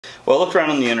Well, I looked around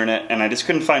on the internet and I just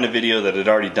couldn't find a video that had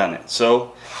already done it.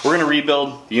 So we're going to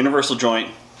rebuild the universal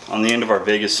joint on the end of our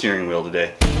Vega steering wheel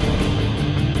today.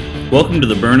 Welcome to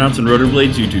the Burnouts and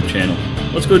Rotorblades YouTube channel.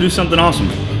 Let's go do something awesome.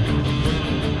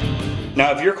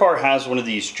 Now, if your car has one of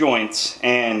these joints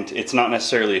and it's not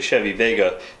necessarily a Chevy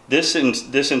Vega, this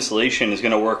installation is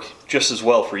going to work just as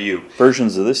well for you.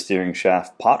 Versions of this steering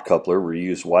shaft pot coupler were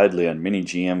used widely on many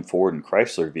GM, Ford, and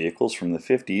Chrysler vehicles from the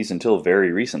 50s until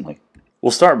very recently.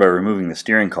 We'll start by removing the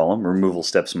steering column. Removal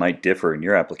steps might differ in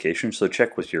your application, so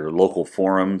check with your local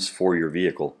forums for your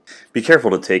vehicle. Be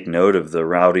careful to take note of the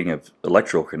routing of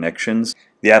electrical connections.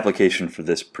 The application for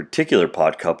this particular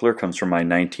pot coupler comes from my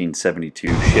 1972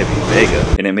 Chevy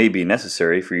Vega, and it may be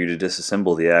necessary for you to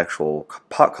disassemble the actual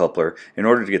pot coupler in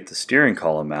order to get the steering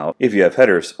column out if you have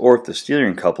headers, or if the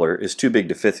steering coupler is too big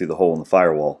to fit through the hole in the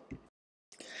firewall.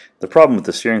 The problem with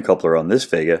the steering coupler on this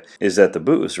Vega is that the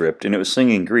boot was ripped and it was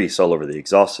slinging grease all over the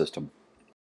exhaust system.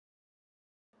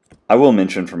 I will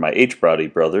mention for my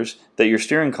H-Browdy brothers that your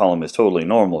steering column is totally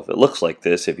normal if it looks like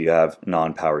this if you have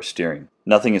non-power steering.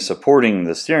 Nothing is supporting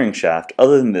the steering shaft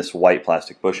other than this white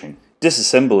plastic bushing.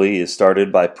 Disassembly is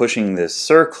started by pushing this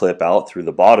circlip out through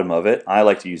the bottom of it. I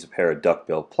like to use a pair of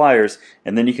duckbill pliers,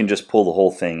 and then you can just pull the whole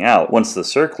thing out. Once the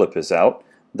circlip is out,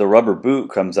 the rubber boot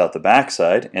comes out the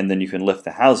backside, and then you can lift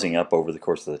the housing up over the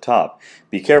course of the top.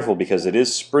 Be careful because it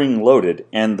is spring loaded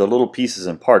and the little pieces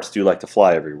and parts do like to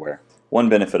fly everywhere. One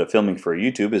benefit of filming for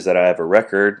YouTube is that I have a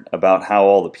record about how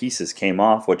all the pieces came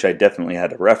off, which I definitely had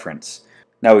to reference.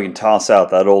 Now we can toss out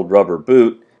that old rubber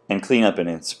boot and clean up and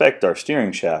inspect our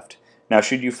steering shaft. Now,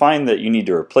 should you find that you need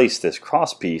to replace this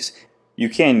cross piece, you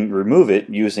can remove it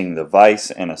using the vise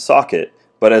and a socket,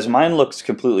 but as mine looks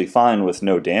completely fine with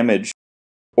no damage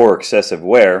or excessive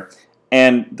wear,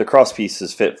 and the cross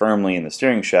pieces fit firmly in the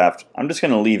steering shaft, I'm just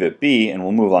going to leave it be and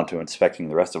we'll move on to inspecting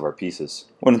the rest of our pieces.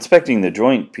 When inspecting the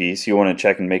joint piece, you want to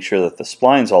check and make sure that the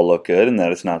splines all look good and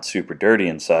that it's not super dirty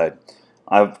inside.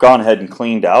 I've gone ahead and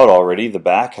cleaned out already the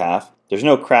back half. There's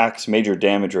no cracks, major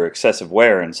damage, or excessive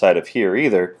wear inside of here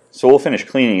either, so we'll finish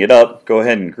cleaning it up, go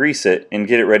ahead and grease it, and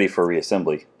get it ready for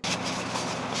reassembly.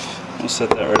 I'll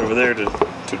set that right over there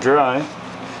to dry.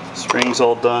 Spring's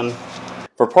all done.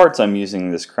 For parts, I'm using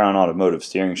this Crown Automotive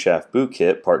steering shaft boot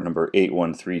kit, part number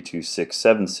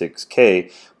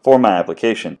 8132676K, for my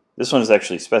application. This one is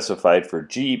actually specified for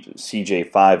Jeep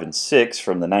CJ5 and 6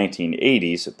 from the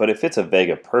 1980s, but it fits a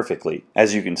Vega perfectly,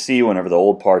 as you can see whenever the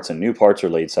old parts and new parts are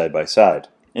laid side by side.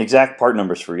 Exact part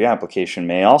numbers for your application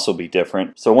may also be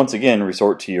different, so once again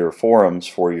resort to your forums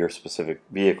for your specific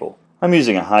vehicle. I'm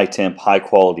using a high-temp,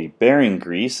 high-quality bearing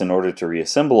grease in order to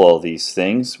reassemble all these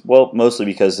things, well, mostly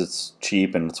because it's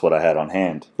cheap and it's what I had on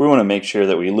hand. We want to make sure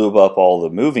that we lube up all the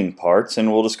moving parts,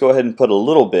 and we'll just go ahead and put a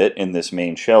little bit in this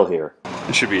main shell here.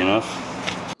 It should be enough.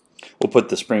 We'll put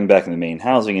the spring back in the main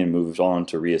housing and move on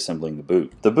to reassembling the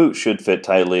boot. The boot should fit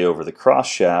tightly over the cross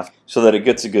shaft so that it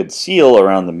gets a good seal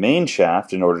around the main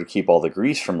shaft in order to keep all the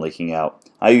grease from leaking out.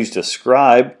 I used a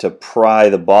scribe to pry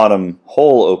the bottom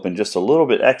hole open just a little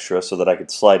bit extra so that I could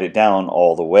slide it down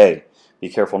all the way. Be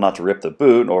careful not to rip the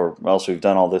boot or else we've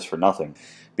done all this for nothing.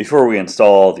 Before we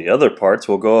install all the other parts,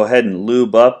 we'll go ahead and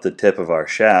lube up the tip of our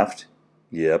shaft.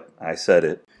 Yep, I said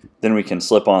it. Then we can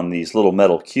slip on these little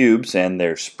metal cubes and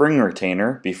their spring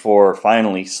retainer before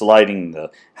finally sliding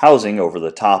the housing over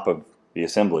the top of the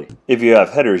assembly. If you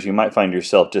have headers, you might find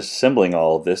yourself disassembling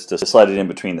all of this to slide it in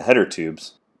between the header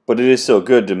tubes. But it is still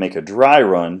good to make a dry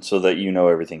run so that you know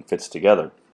everything fits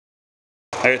together.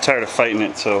 I got tired of fighting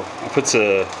it, so I put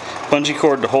a bungee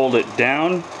cord to hold it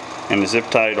down and a zip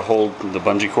tie to hold the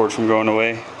bungee cord from going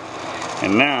away.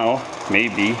 And now,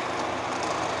 maybe,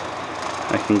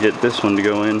 I can get this one to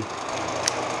go in.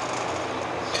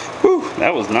 Whew,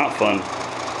 that was not fun.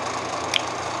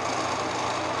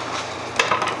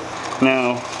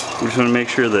 Now, we just want to make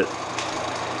sure that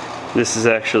this is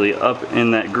actually up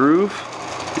in that groove.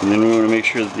 And then we want to make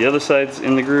sure that the other side's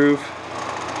in the groove.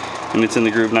 And it's in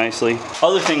the groove nicely.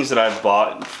 Other things that I've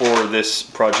bought for this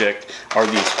project are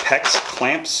these PEX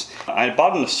clamps. I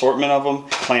bought an assortment of them,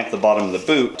 clamp the bottom of the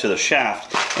boot to the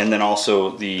shaft, and then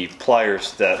also the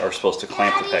pliers that are supposed to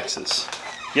clamp the PEXs.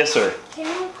 Yes, sir.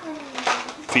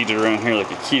 Feed it around here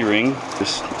like a key ring.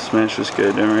 Just smash this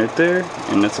guy down right there,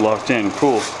 and it's locked in.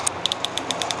 Cool.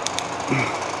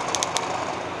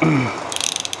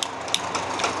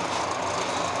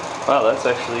 Wow, that's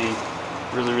actually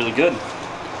really, really good.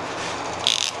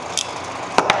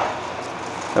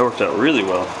 That worked out really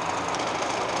well.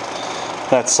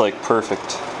 That's like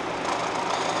perfect.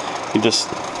 It just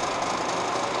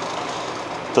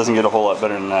doesn't get a whole lot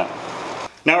better than that.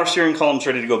 Now our steering column's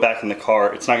ready to go back in the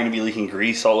car. It's not going to be leaking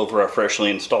grease all over our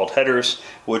freshly installed headers,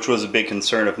 which was a big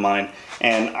concern of mine.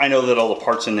 And I know that all the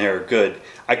parts in there are good.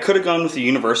 I could have gone with the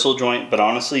universal joint, but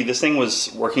honestly, this thing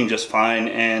was working just fine,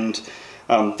 and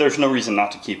there's no reason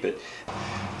not to keep it.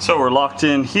 So we're locked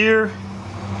in here.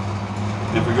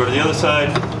 If we go to the other side,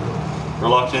 we're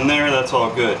locked in there. That's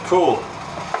all good. Cool.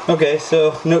 Okay,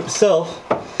 so note to self,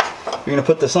 you're going to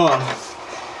put this on.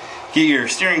 Get your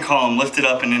steering column lifted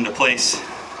up and into place.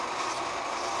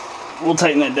 We'll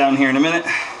tighten that down here in a minute.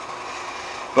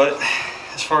 But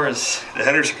as far as the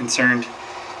headers are concerned,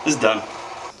 this is done.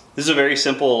 This is a very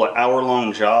simple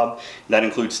hour-long job. That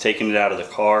includes taking it out of the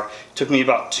car. It took me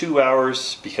about 2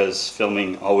 hours because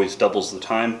filming always doubles the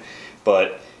time.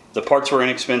 But the parts were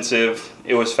inexpensive,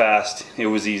 it was fast, it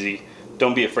was easy.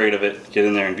 Don't be afraid of it. Get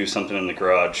in there and do something in the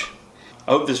garage.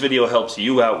 I hope this video helps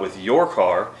you out with your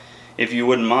car. If you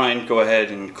wouldn't mind, go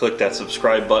ahead and click that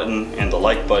subscribe button and the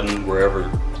like button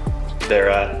wherever they're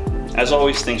at. As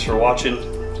always, thanks for watching,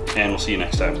 and we'll see you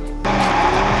next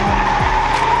time.